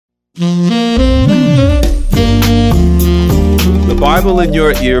Bible in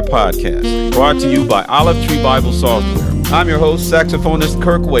Your Ear podcast, brought to you by Olive Tree Bible Software. I'm your host, saxophonist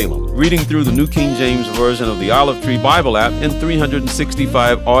Kirk Whalum, reading through the New King James Version of the Olive Tree Bible app in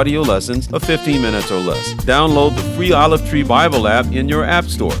 365 audio lessons of 15 minutes or less. Download the free Olive Tree Bible app in your app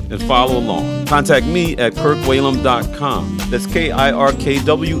store and follow along. Contact me at kirkwhalum.com. That's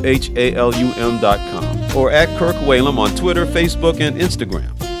KIRKWHALUM.com. Or at Kirk Whalum on Twitter, Facebook, and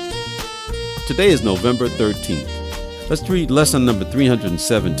Instagram. Today is November 13th. Let's read lesson number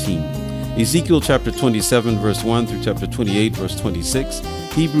 317. Ezekiel chapter 27, verse 1 through chapter 28, verse 26.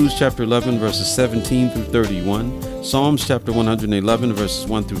 Hebrews chapter 11, verses 17 through 31. Psalms chapter 111, verses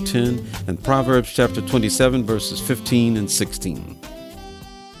 1 through 10. And Proverbs chapter 27, verses 15 and 16.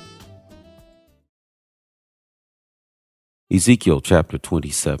 Ezekiel chapter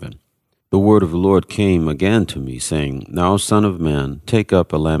 27. The word of the Lord came again to me, saying, Now, son of man, take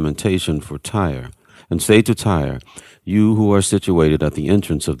up a lamentation for Tyre, and say to Tyre, You who are situated at the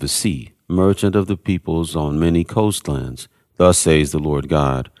entrance of the sea, merchant of the peoples on many coastlands, thus says the Lord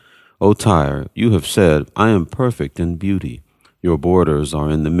God, O Tyre, you have said, I am perfect in beauty. Your borders are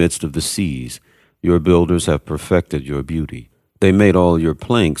in the midst of the seas. Your builders have perfected your beauty. They made all your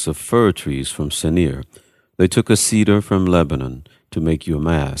planks of fir trees from Senir. They took a cedar from Lebanon to make you a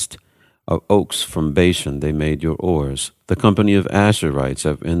mast. Of oaks from Bashan they made your oars. The company of Asherites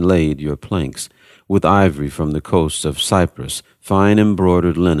have inlaid your planks. With ivory from the coasts of Cyprus, fine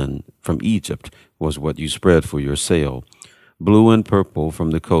embroidered linen from Egypt was what you spread for your sail. Blue and purple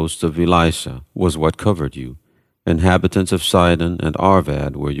from the coasts of Elisha was what covered you. Inhabitants of Sidon and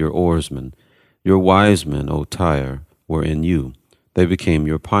Arvad were your oarsmen. Your wise men, O Tyre, were in you. They became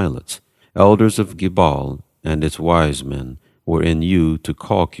your pilots. Elders of Gebal and its wise men were in you to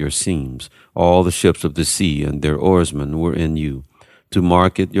caulk your seams. All the ships of the sea and their oarsmen were in you, to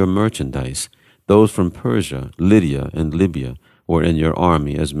market your merchandise. Those from Persia, Lydia, and Libya were in your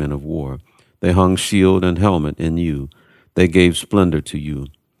army as men of war. They hung shield and helmet in you. They gave splendor to you.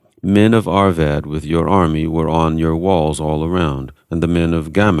 Men of Arvad with your army were on your walls all around, and the men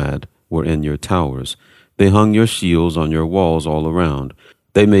of Gamad were in your towers. They hung your shields on your walls all around.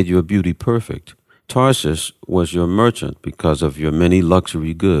 They made your beauty perfect. Tarshish was your merchant because of your many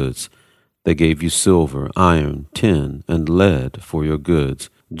luxury goods. They gave you silver, iron, tin, and lead for your goods.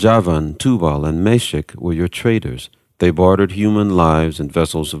 Javan, Tubal, and Meshech were your traders. They bartered human lives and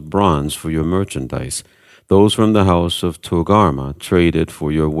vessels of bronze for your merchandise. Those from the house of Togarmah traded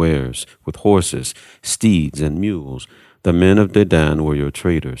for your wares, with horses, steeds, and mules. The men of Dedan were your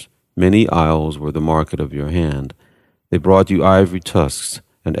traders. Many isles were the market of your hand. They brought you ivory tusks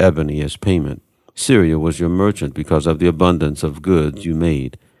and ebony as payment. Syria was your merchant because of the abundance of goods you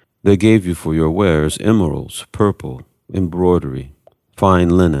made. They gave you for your wares emeralds, purple, embroidery, fine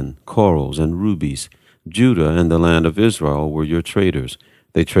linen, corals, and rubies. Judah and the land of Israel were your traders.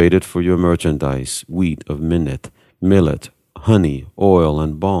 They traded for your merchandise, wheat of Minnith, millet, honey, oil,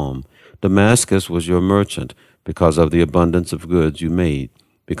 and balm. Damascus was your merchant because of the abundance of goods you made,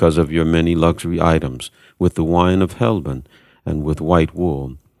 because of your many luxury items, with the wine of Helbon and with white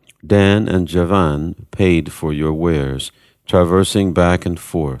wool. Dan and Javan paid for your wares, traversing back and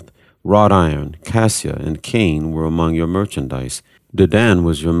forth. Wrought iron, cassia, and cane were among your merchandise. Dedan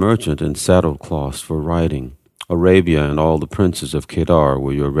was your merchant in saddlecloths for riding. Arabia and all the princes of Kedar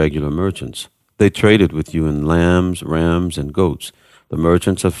were your regular merchants. They traded with you in lambs, rams, and goats. The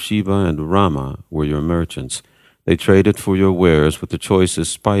merchants of Sheba and Ramah were your merchants. They traded for your wares with the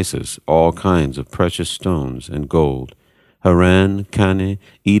choicest spices, all kinds of precious stones and gold. Haran, Caneh,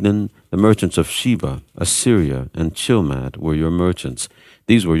 Eden, the merchants of Sheba, Assyria, and Chilmad were your merchants.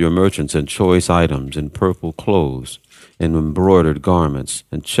 These were your merchants in choice items, in purple clothes, in embroidered garments,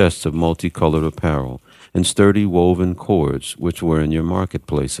 and chests of multicolored apparel, and sturdy woven cords, which were in your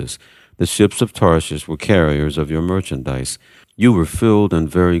marketplaces. The ships of Tarshish were carriers of your merchandise. You were filled and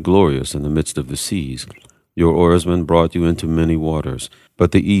very glorious in the midst of the seas. Your oarsmen brought you into many waters,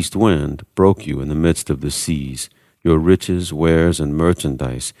 but the east wind broke you in the midst of the seas. Your riches, wares, and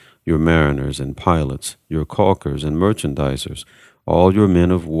merchandise, your mariners and pilots, your caulkers and merchandisers, all your men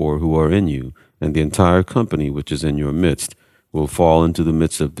of war who are in you, and the entire company which is in your midst, will fall into the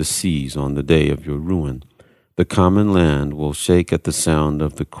midst of the seas on the day of your ruin. The common land will shake at the sound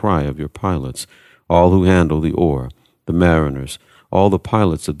of the cry of your pilots. All who handle the oar, the mariners, all the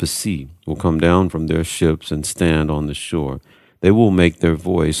pilots of the sea will come down from their ships and stand on the shore. They will make their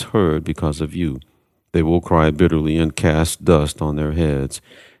voice heard because of you. They will cry bitterly and cast dust on their heads.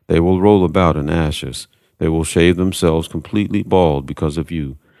 They will roll about in ashes. They will shave themselves completely bald because of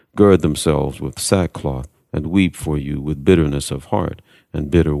you, gird themselves with sackcloth, and weep for you with bitterness of heart and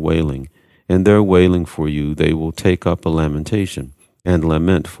bitter wailing. In their wailing for you they will take up a lamentation. and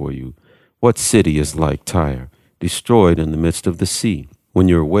lament for you. What city is like Tyre, destroyed in the midst of the sea? When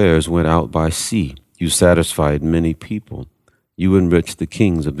your wares went out by sea, you satisfied many people. You enriched the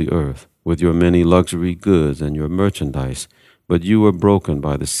kings of the earth with your many luxury goods and your merchandise, but you were broken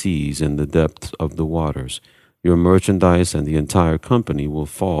by the seas in the depths of the waters. Your merchandise and the entire company will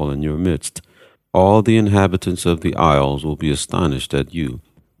fall in your midst. All the inhabitants of the isles will be astonished at you.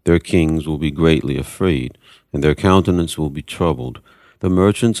 Their kings will be greatly afraid, and their countenance will be troubled. The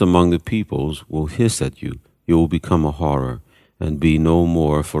merchants among the peoples will hiss at you. You will become a horror, and be no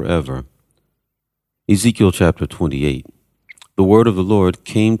more forever. Ezekiel chapter 28. The word of the Lord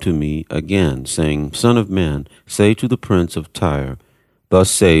came to me again, saying, Son of man, say to the prince of Tyre,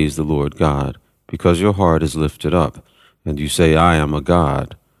 Thus says the Lord God, because your heart is lifted up, and you say, I am a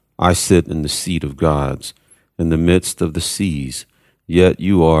god. I sit in the seat of gods, in the midst of the seas. Yet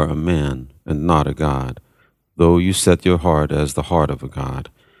you are a man, and not a god, though you set your heart as the heart of a god.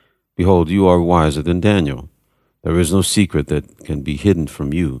 Behold, you are wiser than Daniel. There is no secret that can be hidden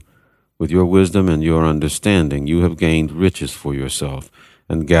from you. With your wisdom and your understanding you have gained riches for yourself,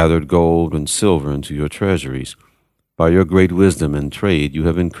 and gathered gold and silver into your treasuries. By your great wisdom and trade you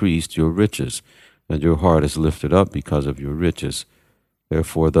have increased your riches, and your heart is lifted up because of your riches.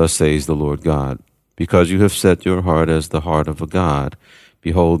 Therefore thus says the Lord God, because you have set your heart as the heart of a god,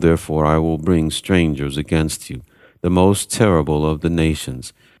 behold, therefore I will bring strangers against you, the most terrible of the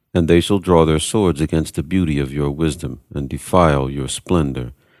nations, and they shall draw their swords against the beauty of your wisdom, and defile your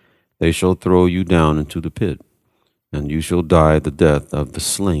splendor. They shall throw you down into the pit, and you shall die the death of the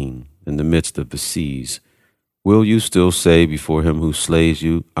slain in the midst of the seas. Will you still say before him who slays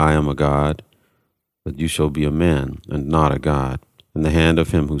you, I am a god? But you shall be a man, and not a god. In the hand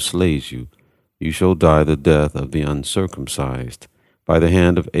of him who slays you, you shall die the death of the uncircumcised, by the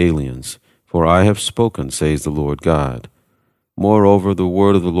hand of aliens. For I have spoken, says the Lord God. Moreover, the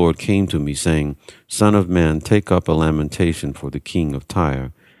word of the Lord came to me, saying, Son of man, take up a lamentation for the king of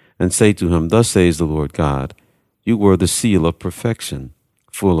Tyre, and say to him, Thus says the Lord God, You were the seal of perfection,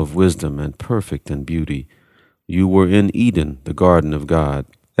 full of wisdom and perfect in beauty. You were in Eden, the garden of God.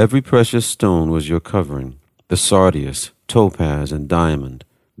 Every precious stone was your covering, the sardius, topaz, and diamond,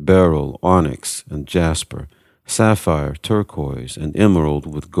 beryl, onyx, and jasper, sapphire, turquoise, and emerald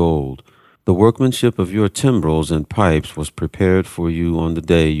with gold. The workmanship of your timbrels and pipes was prepared for you on the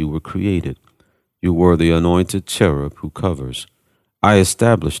day you were created. You were the anointed cherub who covers. I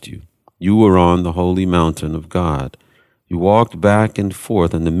established you. You were on the holy mountain of God. You walked back and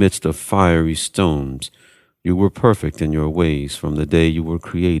forth in the midst of fiery stones. You were perfect in your ways from the day you were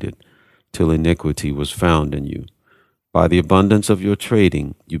created, till iniquity was found in you. By the abundance of your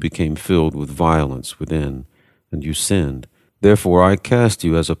trading, you became filled with violence within, and you sinned. Therefore I cast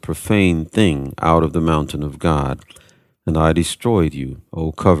you as a profane thing out of the mountain of God, and I destroyed you,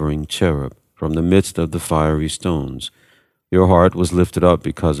 O covering cherub, from the midst of the fiery stones. Your heart was lifted up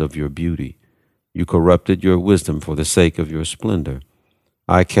because of your beauty. You corrupted your wisdom for the sake of your splendor.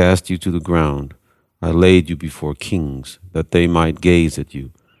 I cast you to the ground. I laid you before kings, that they might gaze at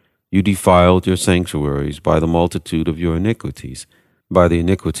you. You defiled your sanctuaries by the multitude of your iniquities, by the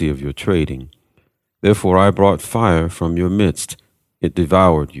iniquity of your trading. Therefore I brought fire from your midst. It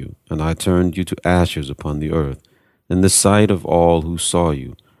devoured you, and I turned you to ashes upon the earth, in the sight of all who saw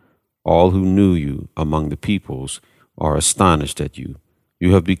you. All who knew you among the peoples are astonished at you.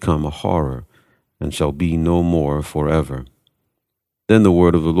 You have become a horror, and shall be no more forever. Then the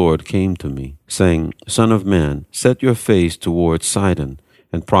word of the Lord came to me, saying, Son of man, set your face toward Sidon,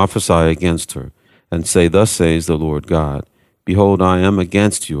 and prophesy against her, and say, Thus says the Lord God, Behold, I am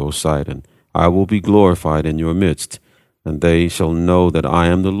against you, O Sidon. I will be glorified in your midst, and they shall know that I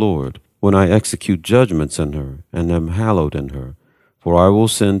am the Lord, when I execute judgments in her, and am hallowed in her. For I will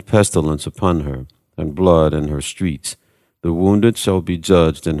send pestilence upon her, and blood in her streets. The wounded shall be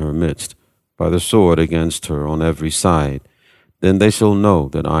judged in her midst, by the sword against her on every side. Then they shall know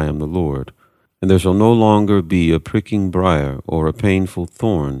that I am the Lord. And there shall no longer be a pricking briar or a painful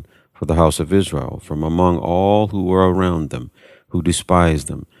thorn for the house of Israel from among all who are around them, who despise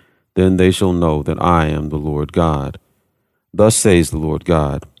them. Then they shall know that I am the Lord God. Thus says the Lord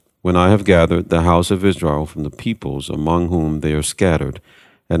God, When I have gathered the house of Israel from the peoples among whom they are scattered,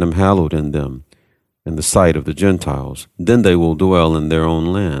 and am hallowed in them, in the sight of the Gentiles, then they will dwell in their own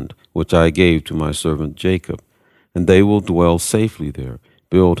land, which I gave to my servant Jacob, and they will dwell safely there,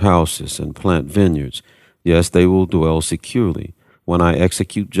 build houses and plant vineyards. Yes, they will dwell securely, when I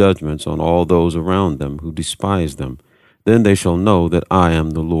execute judgments on all those around them who despise them. Then they shall know that I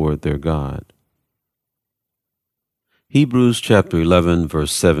am the Lord their God. Hebrews chapter 11,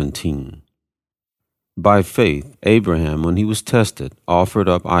 verse 17. By faith, Abraham, when he was tested, offered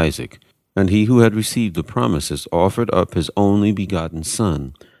up Isaac, and he who had received the promises offered up his only begotten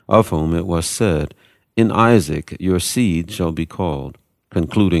son, of whom it was said, In Isaac your seed shall be called,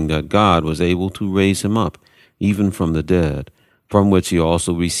 concluding that God was able to raise him up, even from the dead, from which he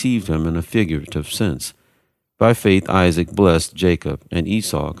also received him in a figurative sense. By faith Isaac blessed Jacob and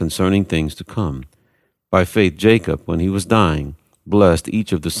Esau concerning things to come. By faith Jacob, when he was dying, blessed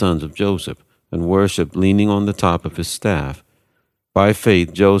each of the sons of Joseph, and worshipped leaning on the top of his staff. By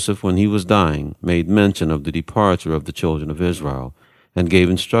faith Joseph, when he was dying, made mention of the departure of the children of Israel, and gave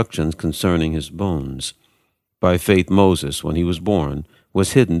instructions concerning his bones. By faith Moses, when he was born,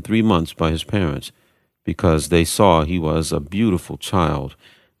 was hidden 3 months by his parents, because they saw he was a beautiful child,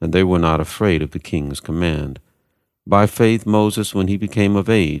 and they were not afraid of the king's command. By faith Moses, when he became of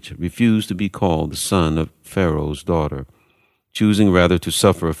age, refused to be called the son of Pharaoh's daughter, choosing rather to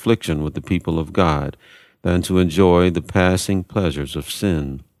suffer affliction with the people of God than to enjoy the passing pleasures of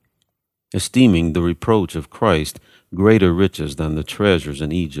sin, esteeming the reproach of Christ greater riches than the treasures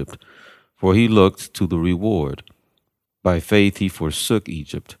in Egypt, for he looked to the reward. By faith he forsook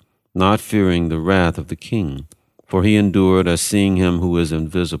Egypt, not fearing the wrath of the king, for he endured as seeing him who is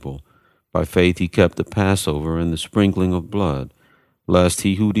invisible. By faith he kept the Passover and the sprinkling of blood, lest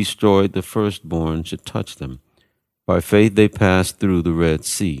he who destroyed the firstborn should touch them. By faith they passed through the Red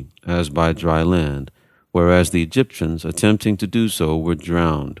Sea, as by dry land, whereas the Egyptians, attempting to do so, were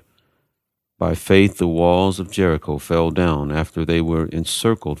drowned. By faith the walls of Jericho fell down after they were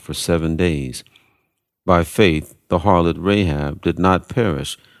encircled for 7 days. By faith the harlot Rahab did not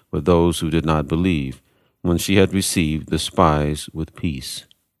perish with those who did not believe, when she had received the spies with peace.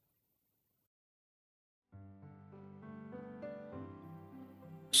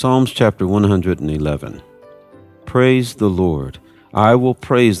 Psalms chapter 111. Praise the Lord. I will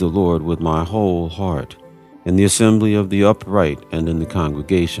praise the Lord with my whole heart, in the assembly of the upright and in the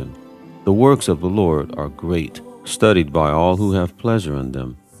congregation. The works of the Lord are great, studied by all who have pleasure in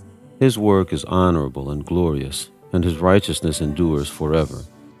them. His work is honorable and glorious, and his righteousness endures forever.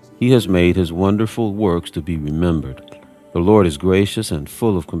 He has made his wonderful works to be remembered. The Lord is gracious and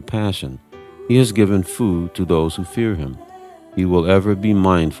full of compassion. He has given food to those who fear him. He will ever be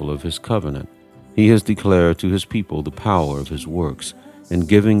mindful of his covenant. He has declared to his people the power of his works, in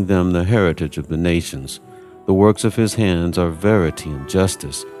giving them the heritage of the nations. The works of his hands are verity and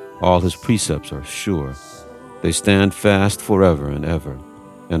justice. All his precepts are sure. They stand fast forever and ever,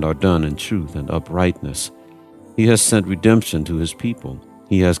 and are done in truth and uprightness. He has sent redemption to his people.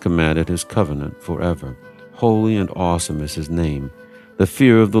 He has commanded his covenant forever. Holy and awesome is his name. The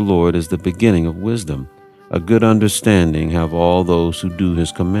fear of the Lord is the beginning of wisdom. A good understanding have all those who do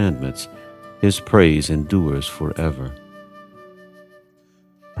his commandments. His praise endures forever.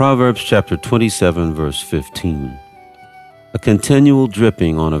 Proverbs chapter 27, verse 15. A continual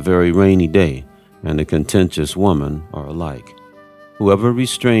dripping on a very rainy day and a contentious woman are alike. Whoever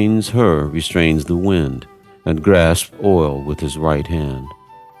restrains her restrains the wind, and grasps oil with his right hand.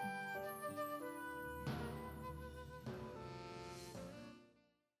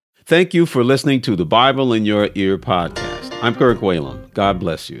 Thank you for listening to the Bible in Your Ear podcast. I'm Kirk Whalum. God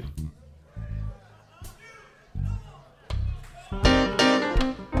bless you.